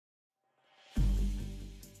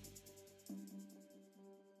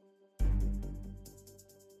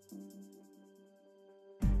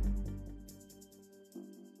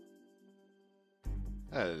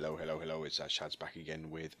Hello, hello, hello, it's Shad's back again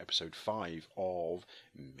with episode 5 of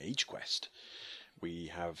Mage Quest. We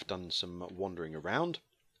have done some wandering around,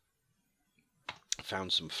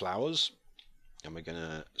 found some flowers, and we're going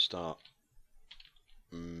to start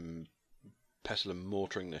pestle and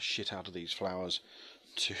mortaring the shit out of these flowers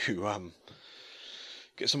to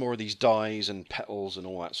get some more of these dyes and petals and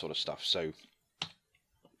all that sort of stuff. So,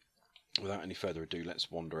 without any further ado,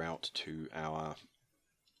 let's wander out to our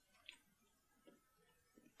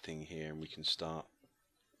thing here and we can start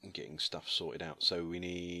getting stuff sorted out. So we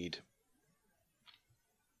need,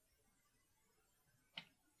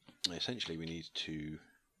 essentially we need to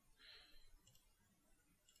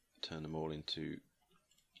turn them all into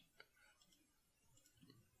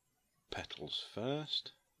petals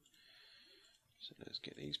first. So let's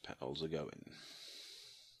get these petals a-going.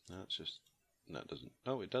 That's just, that doesn't,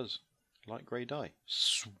 oh it does, light grey dye,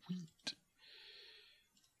 sweet.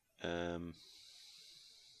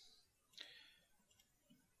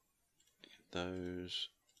 Those,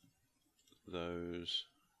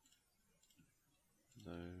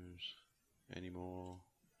 any more?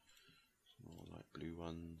 Some more light blue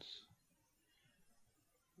ones.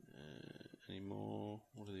 Any more?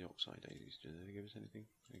 What do the oxide daisies do? Do they give us anything?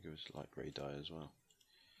 They give us light grey dye as well.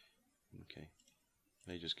 Okay.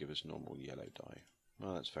 They just give us normal yellow dye.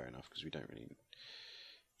 Well, that's fair enough because we don't really...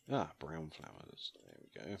 Ah, brown flowers. There we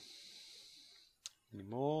go. Any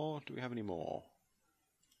more? Do we have any more?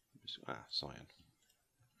 Ah, cyan.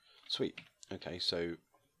 Sweet. Okay, so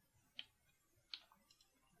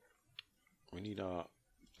we need our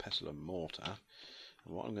pestle and mortar.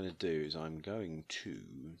 And what I'm going to do is I'm going to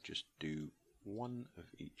just do one of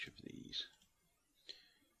each of these.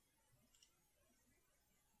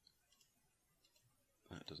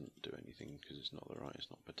 That doesn't do anything because it's not the right, it's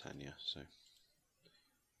not Botania, so.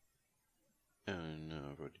 Oh no,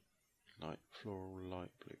 I've already, light floral,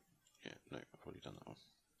 light blue. Yeah, no, I've already done that one.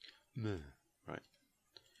 No. Right.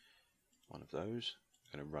 One of those.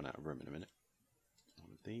 I'm going to run out of room in a minute.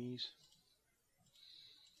 One of these.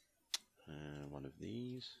 One of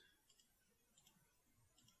these.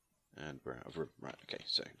 And we're out of room. Right, okay,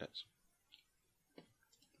 so let's...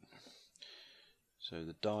 So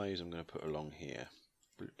the dyes I'm going to put along here.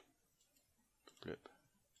 Bloop. Bloop.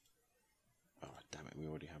 Oh, damn it, we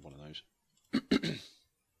already have one of those.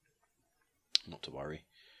 Not to worry.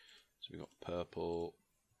 So we've got purple,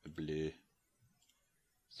 blue,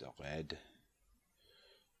 the red.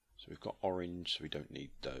 So we've got orange, so we don't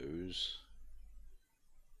need those.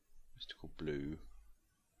 Mystical blue,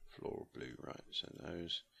 floral blue, right, so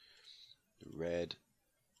those. The red,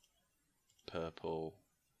 purple,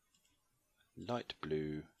 light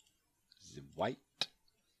blue, the white,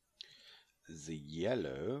 the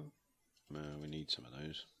yellow. We need some of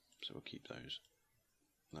those, so we'll keep those.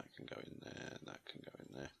 That can go in there, that can go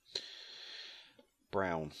in there.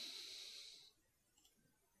 Brown.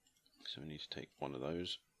 So we need to take one of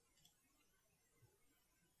those.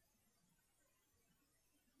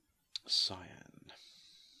 Cyan.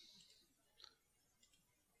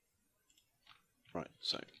 Right,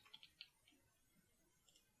 so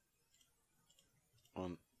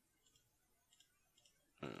one,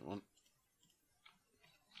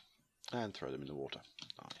 and throw them in the water.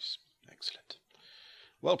 Nice, excellent.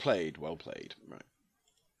 Well played, well played. Right,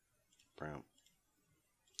 brown.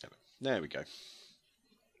 There we go.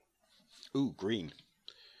 Ooh, green.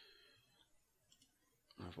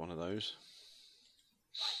 I have one of those.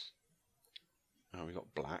 Oh, we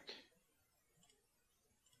got black.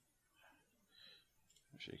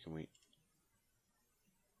 Actually, can we...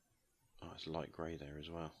 Oh, it's light grey there as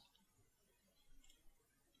well.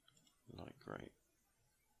 Light grey.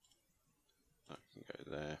 That can go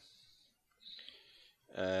there.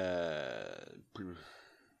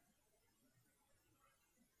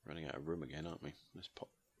 Running out of room again, aren't we? Let's pop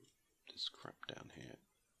this crap down here.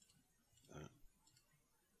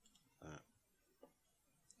 That.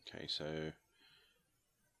 Okay, so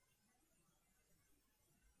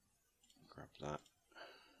grab that.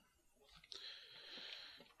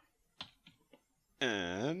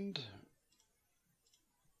 And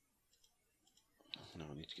no,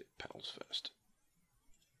 I need to get petals first.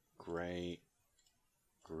 Grey,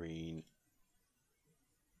 green.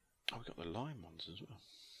 Oh, we got the lime ones as well.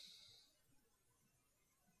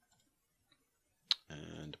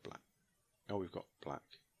 And black. Oh, we've got black.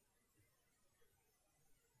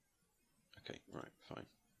 Okay, right, fine.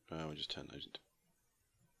 We'll just turn those into...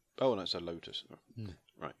 Oh, no, it's a lotus.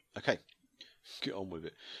 Right, okay. Get on with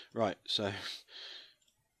it. Right, so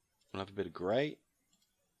we'll have a bit of grey,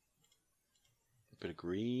 a bit of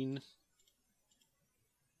green,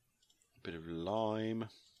 a bit of lime,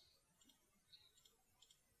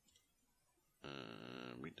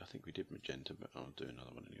 I think we did magenta, but I'll do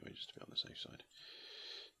another one anyway, just to be on the safe side.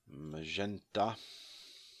 Magenta.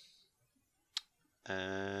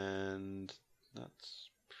 And that's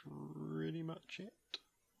pretty much it.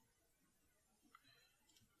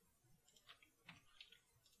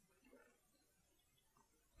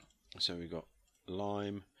 So we've got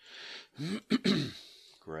lime,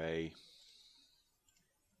 grey,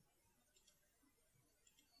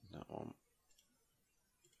 that one,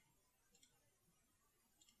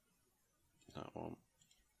 that one.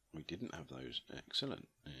 We didn't have those. Excellent.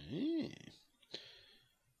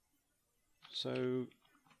 So,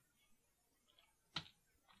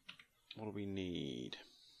 what do we need?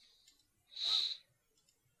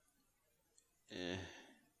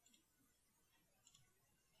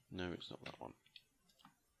 No, it's not that one.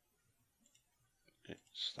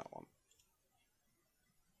 It's that one.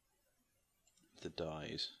 The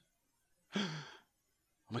dyes. Oh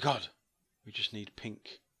my god! We just need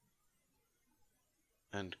pink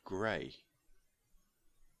and grey.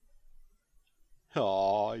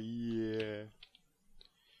 Oh yeah.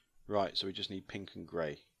 Right, so we just need pink and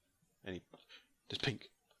grey. There's pink.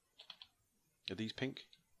 Are these pink?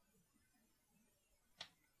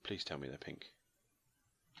 Please tell me they're pink.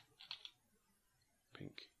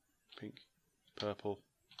 Pink, pink, purple,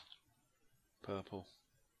 purple.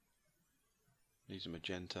 These are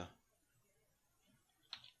magenta.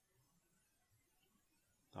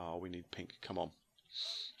 Oh, we need pink. Come on.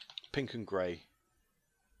 Pink and grey.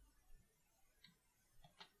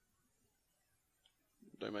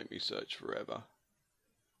 Don't make me search forever.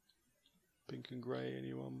 Pink and grey,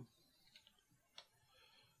 anyone?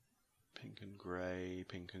 Pink and grey,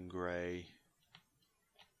 pink and grey.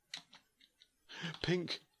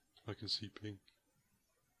 Pink! I can see pink.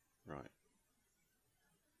 Right.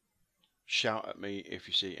 Shout at me if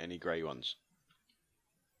you see any grey ones.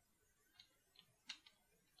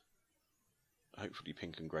 Hopefully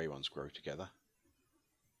pink and grey ones grow together.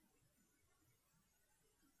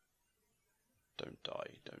 Don't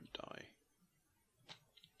die, don't die.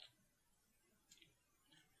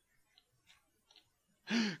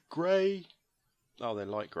 Grey! Oh, they're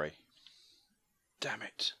light grey. Damn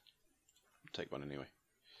it. I'll take one anyway.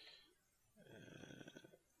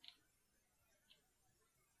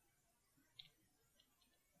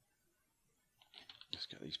 Let's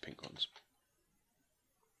get these pink ones.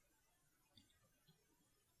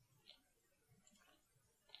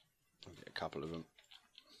 I'll get a couple of them.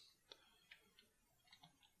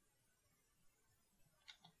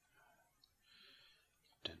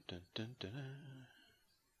 Dun, dun, dun, dun.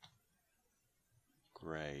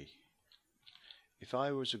 Grey. If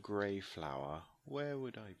I was a grey flower, where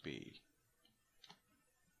would I be?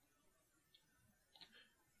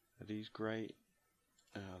 Are these grey?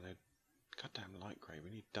 Oh, they're goddamn light grey. We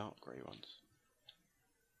need dark grey ones.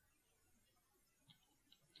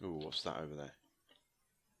 Ooh, what's that over there?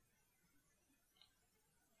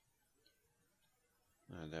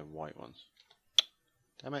 No, they're white ones.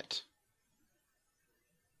 Damn it!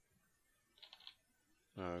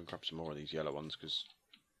 Grab some more of these yellow ones because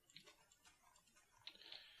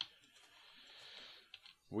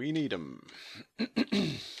we need them.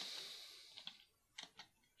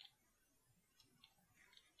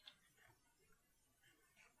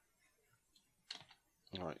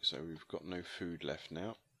 Right, so we've got no food left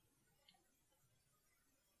now.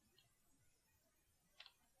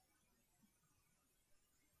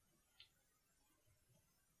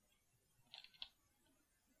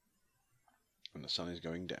 And the sun is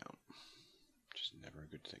going down, which is never a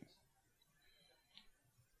good thing.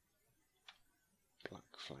 Black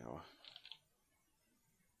flower.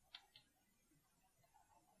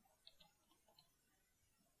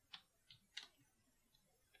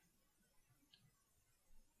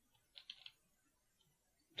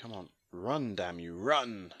 Come on, run, damn you,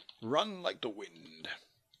 run! Run like the wind!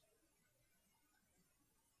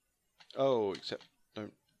 Oh, except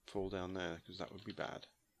don't fall down there, because that would be bad.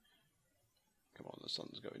 Come on, the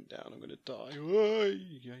sun's going down, I'm going to die. Oy,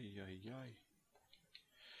 yay, yay, yay.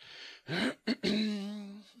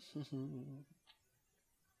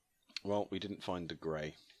 Well, we didn't find the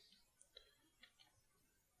grey.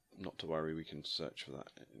 Not to worry, we can search for that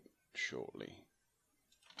shortly.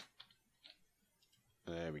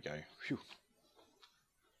 There we go. Phew.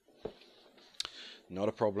 Not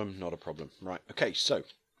a problem, not a problem. Right, okay, so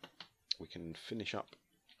we can finish up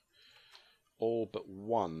all but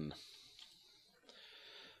one.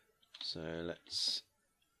 So let's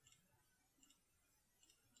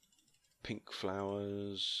pink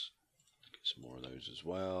flowers, get some more of those as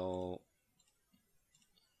well.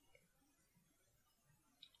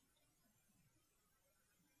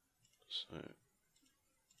 So So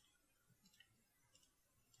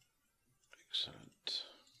excellent.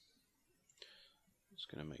 Just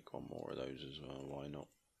going to make one more of those as well. Why not?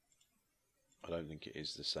 I don't think it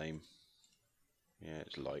is the same. Yeah,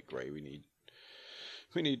 it's light grey. We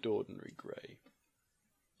need ordinary grey.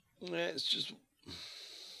 Yeah, it's just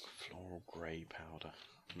floral grey powder.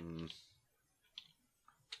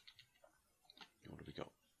 What have we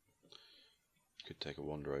got? Could take a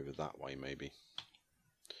wander over that way, maybe.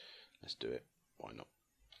 Let's do it. Why not?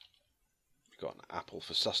 We've got an apple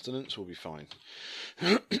for sustenance. We'll be fine.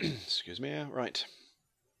 Excuse me. Right.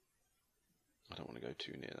 I don't want to go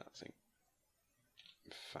too near that thing.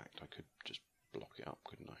 In fact, I could just block it up,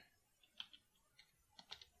 couldn't I?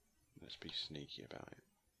 Let's be sneaky about it.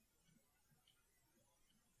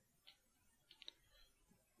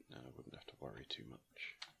 No, I wouldn't have to worry too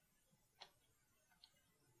much.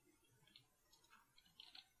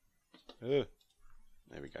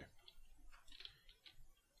 There we go.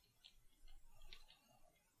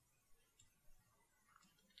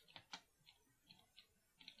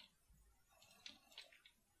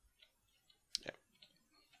 Yep.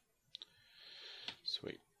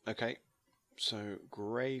 Sweet. Okay. So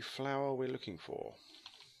grey flower we're looking for.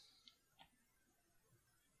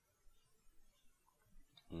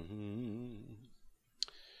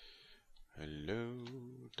 Hello,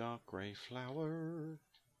 dark grey flower.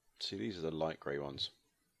 See, these are the light grey ones.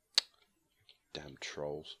 Damn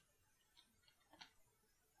trolls.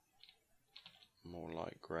 More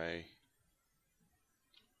light grey.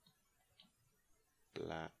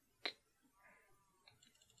 Black.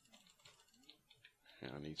 Yeah,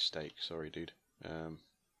 I need steak. Sorry, dude.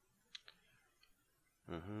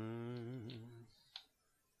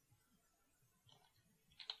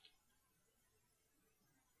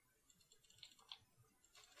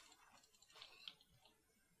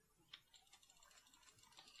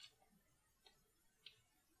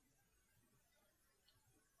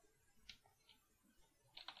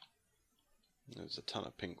 There's a ton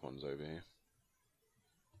of pink ones over here.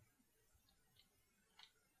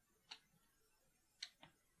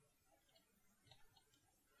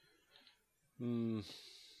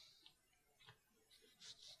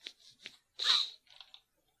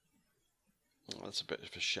 Well, that's a bit of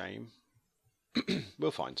a shame.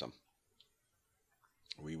 We'll find some.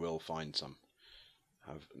 We will find some.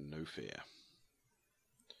 Have no fear.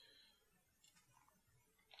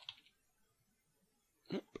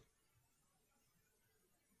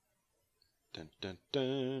 Dun, dun,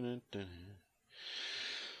 dun, dun,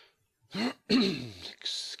 dun.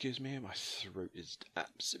 Excuse me, my throat is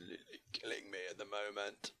absolutely killing me at the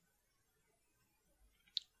moment.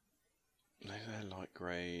 They're light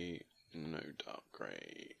grey, no dark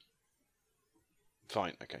grey.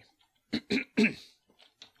 Fine, okay.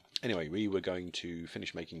 Anyway, we were going to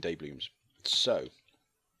finish making day blooms. So,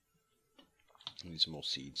 we need some more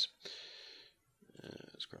seeds.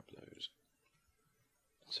 Let's grab those.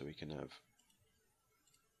 So we can have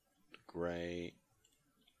grey,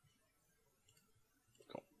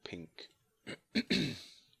 got pink, and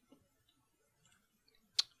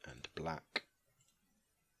black.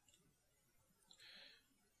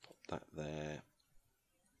 Pop that there.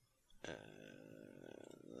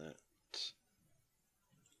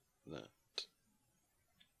 That.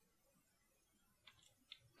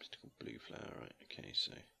 Mystical blue flower, right? Okay,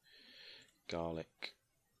 so garlic.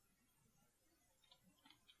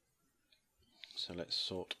 So let's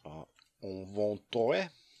sort our inventory.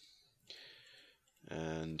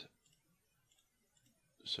 And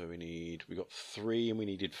so we got 3 and we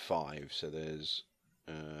needed 5. So there's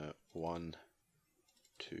 1,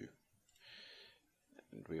 2.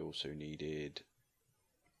 And we also needed,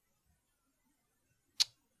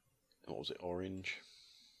 what was it, orange?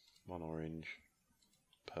 1 orange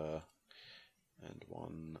per and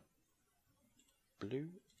 1 blue.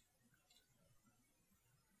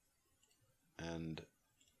 And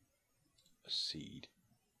a seed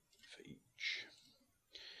for each.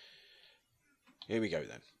 Here we go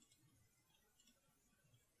then.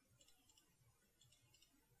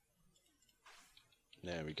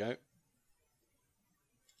 There we go.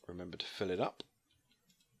 Remember to fill it up.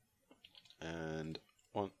 And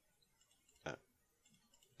 1,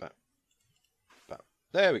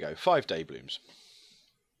 there we go. 5 day blooms.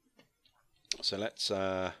 So let's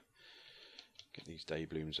get these day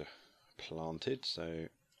blooms planted. So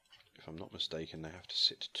if I'm not mistaken, they have to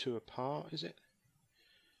sit 2 apart, is it?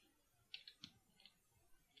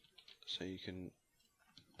 So you can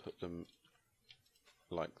put them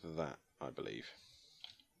like that, I believe.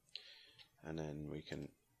 And then we can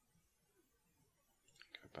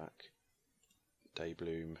go back, day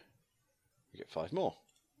bloom, we get 5 more.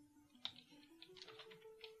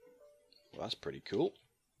 that's pretty cool.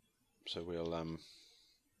 So we'll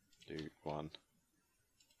do 1,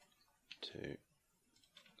 2,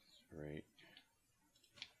 3,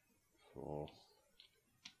 4,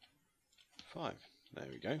 5. There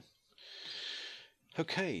we go.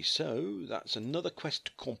 Okay, so that's another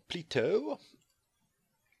quest completo.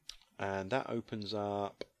 And that opens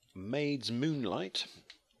up Maid's Moonlight.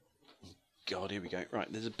 God, here we go.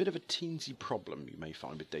 Right, there's a bit of a teensy problem you may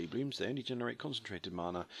find with Dayblooms. They only generate concentrated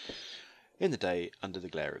mana in the day under the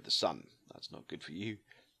glare of the sun. That's not good for you.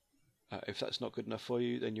 If that's not good enough for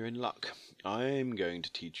you, then you're in luck. I'm going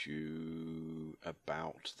to teach you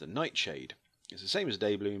about the Nightshade. It's the same as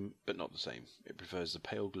Daybloom, but not the same. It prefers the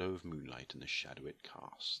pale glow of moonlight and the shadow it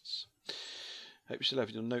casts. Hope you still have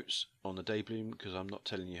your notes on the Daybloom, because I'm not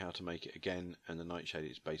telling you how to make it again, and the Nightshade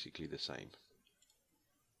is basically the same.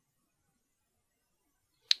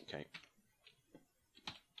 Okay.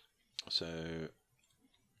 So,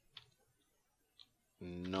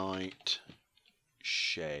 Nightshade.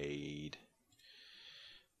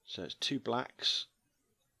 So it's 2 blacks.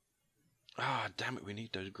 Ah, damn it, we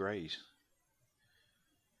need those greys.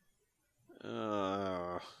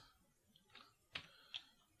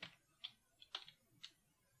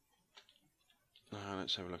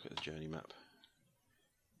 Let's have a look at the journey map.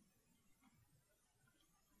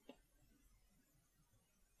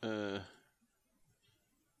 I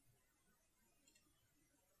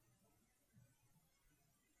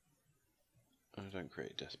don't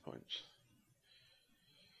create death points.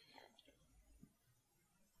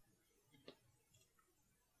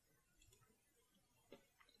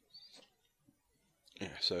 Yeah,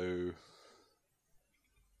 so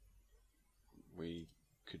we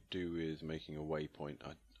could do with making a waypoint.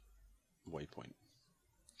 Waypoint.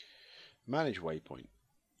 Manage waypoint.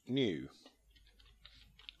 New.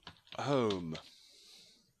 Home.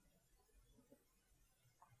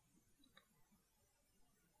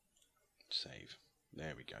 Save.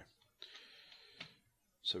 There we go.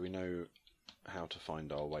 So we know how to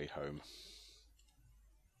find our way home.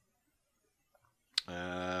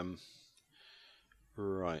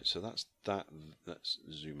 Right, so that's that. Let's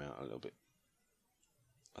zoom out a little bit.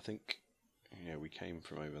 I think, yeah, we came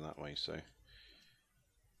from over that way, so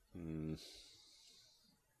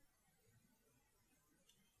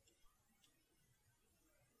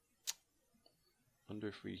wonder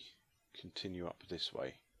if we continue up this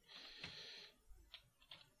way.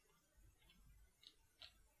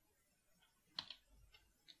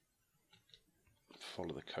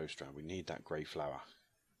 Follow the coast round. We need that grey flower.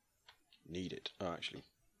 Need it. Oh, actually.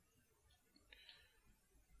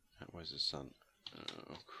 Where's the sun?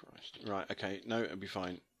 Oh, Christ. Right, okay. No, it'll be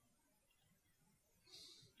fine.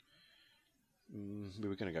 We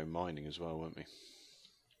were going to go mining as well, weren't we?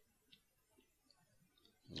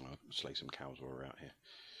 I'll slay some cows while we're out here.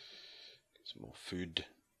 Get some more food.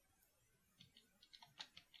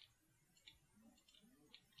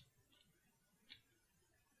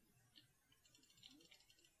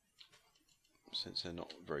 Since they're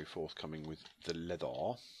not very forthcoming with the leather.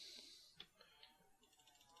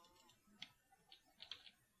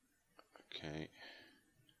 Okay.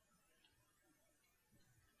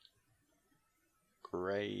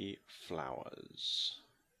 Grey flowers.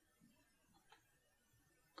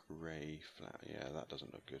 Grey flower. Yeah, that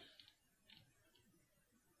doesn't look good.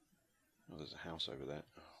 Oh, there's a house over there.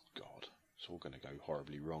 Oh, God. It's all going to go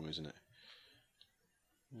horribly wrong, isn't it?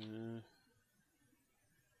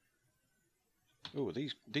 Oh,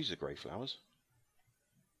 these are grey flowers.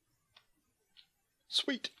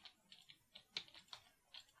 Sweet.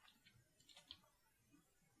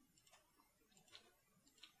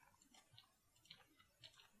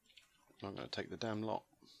 I'm going to take the damn lot.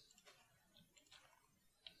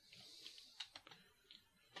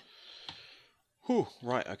 Whew,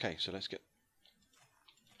 right, okay, so let's get...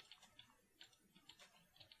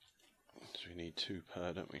 So we need 2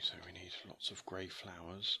 per, don't we? So we need lots of grey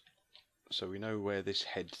flowers. So we know where this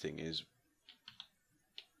head thing is.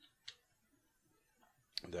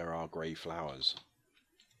 There are grey flowers.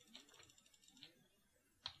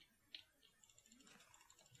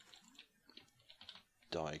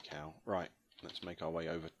 Die cow. Right, let's make our way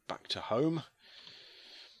over back to home.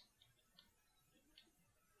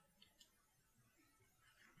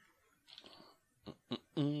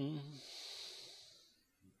 Good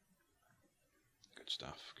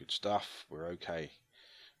stuff, good stuff. We're okay.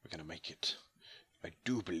 We're going to make it. I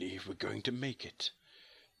do believe we're going to make it.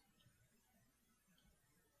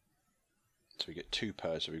 So we get 2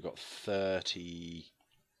 per, so we've got 30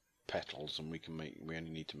 petals, and we only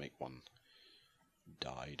need to make 1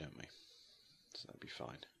 dye, don't we? So that'd be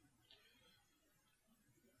fine.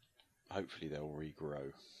 Hopefully they'll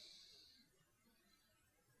regrow.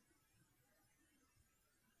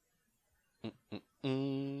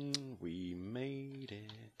 We made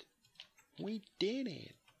it. We did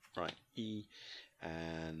it. Right, E,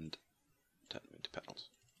 and turn them into petals.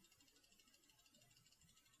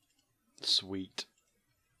 Sweet.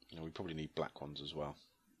 We probably need black ones as well,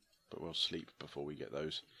 but we'll sleep before we get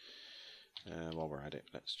those. While we're at it,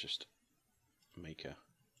 let's just make a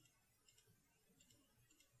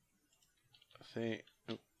thing.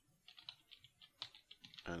 Oh.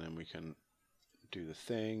 And then we can do the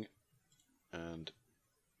thing and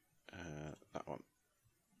that one.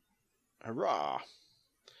 Hurrah!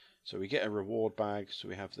 So we get a reward bag. So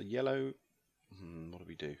we have the yellow. What do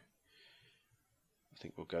we do? I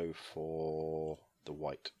think we'll go for the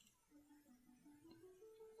white.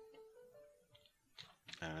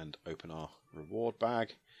 And open our reward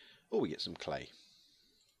bag. Oh, we get some clay.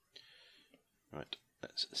 Right,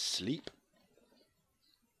 let's sleep.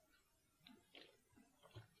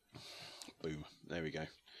 Boom, there we go.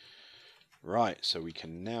 Right, so we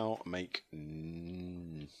can now make...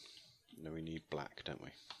 No, we need black, don't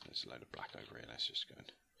we? There's a load of black over here. Let's just go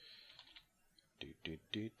and... Do.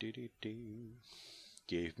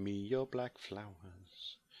 Give me your black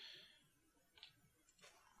flowers.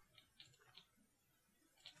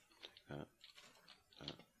 Take that.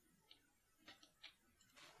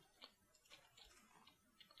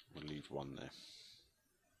 We'll leave one there.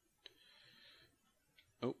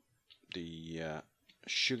 Oh, the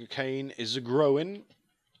sugarcane is growing.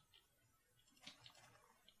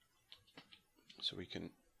 So we can...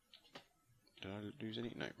 Did I lose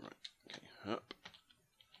any? No, right. Okay, up.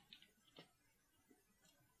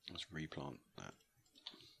 Let's replant that.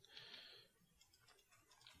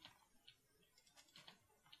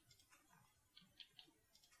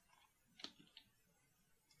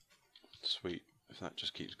 Sweet. If that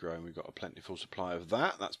just keeps growing, we've got a plentiful supply of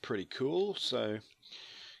that. That's pretty cool. So,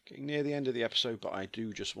 getting near the end of the episode, but I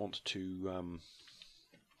do just want to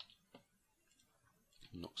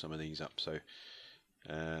knock some of these up. So,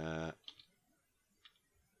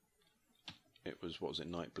 it was, what was it,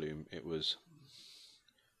 Night Bloom? It was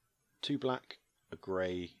 2 black, a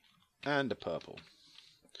grey, and a purple.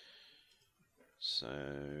 So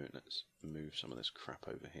let's move some of this crap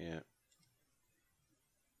over here.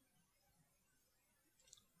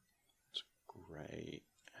 It's grey.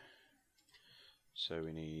 So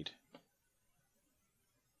we need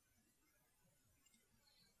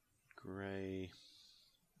grey,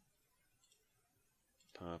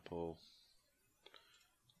 purple,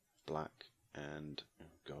 black, and oh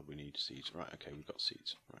god, we need seeds. Right, okay, we've got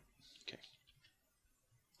seeds. Right, okay.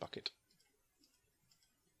 Bucket.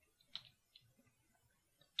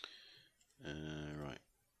 Right,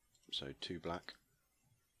 so 2 black.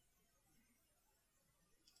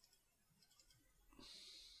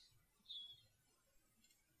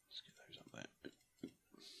 Let's get those up there.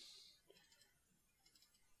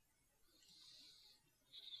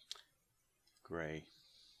 Grey.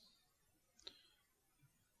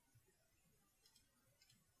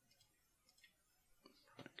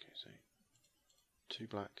 Okay, so 2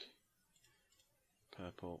 black,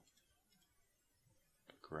 purple,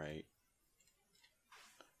 grey,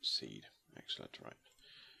 seed. Excellent, right.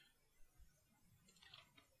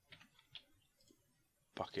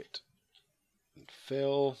 Bucket and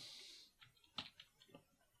fill.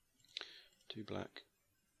 2 black,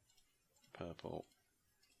 purple,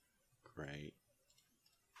 grey,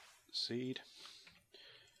 seed,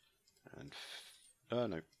 and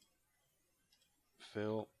no,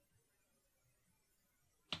 fill.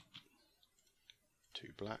 2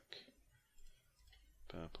 black,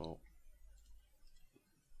 purple,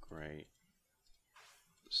 grey,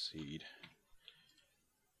 seed,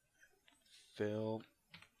 fill,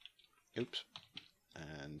 oops,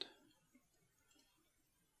 and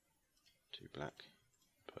 2 black,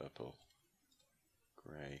 purple,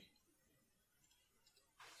 grey,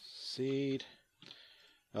 seed.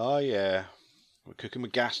 Oh yeah, we're cooking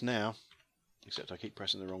with gas now, except I keep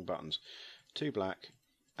pressing the wrong buttons. 2 black,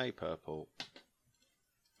 a purple,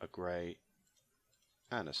 a grey,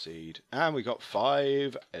 and a seed, and we got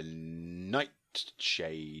 5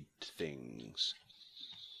 Nightshade things.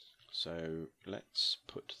 So let's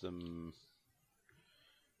put them.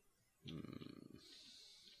 I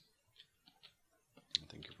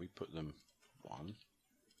think if we put them 1,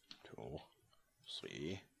 2,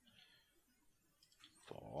 3,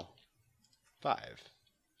 4, 5,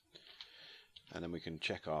 and then we can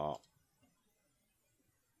check our.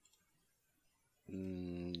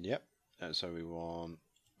 Yep. So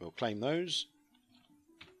we'll claim those,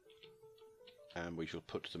 and we shall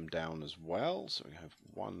put them down as well. So we have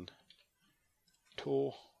 1,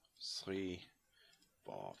 2, 3,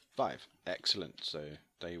 Ep05. Excellent. So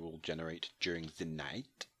they will generate during the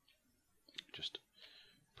night. Just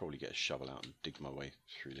probably get a shovel out and dig my way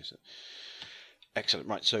through this. Excellent.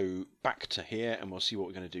 Right, so back to here, and we'll see what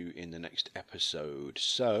we're going to do in the next episode.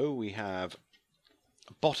 So we have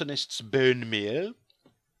Botanist's Bone Meal.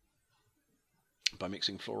 By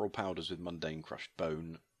mixing floral powders with mundane crushed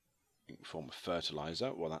bone, you can form a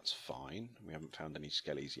fertilizer. Well, that's fine. We haven't found any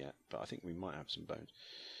skellies yet, but I think we might have some bones.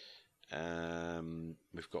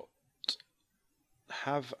 We've got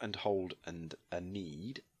have and hold and a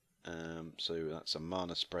need. So that's a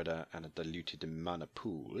mana spreader and a diluted mana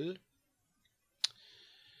pool.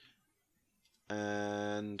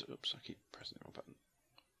 And oops, I keep pressing the wrong button.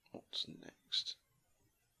 What's next?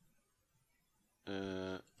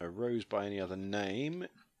 A rose by any other name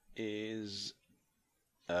is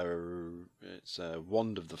it's a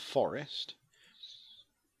wand of the forest.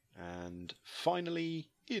 And finally,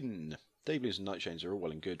 in Dayblues and Nightshades are all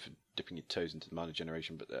well and good for dipping your toes into the mana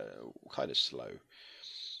generation, but they're kind of slow.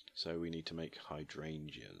 So we need to make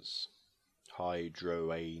hydrangeas.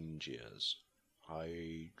 Hydrangeas.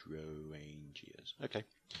 Okay.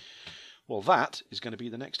 Well, that is going to be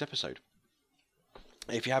the next episode.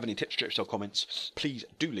 If you have any tips, tricks or comments, please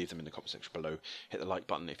do leave them in the comment section below. Hit the like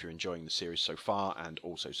button if you're enjoying the series so far, and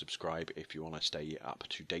also subscribe if you want to stay up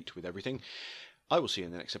to date with everything. I will see you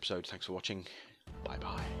in the next episode. Thanks for watching. Bye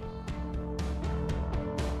bye.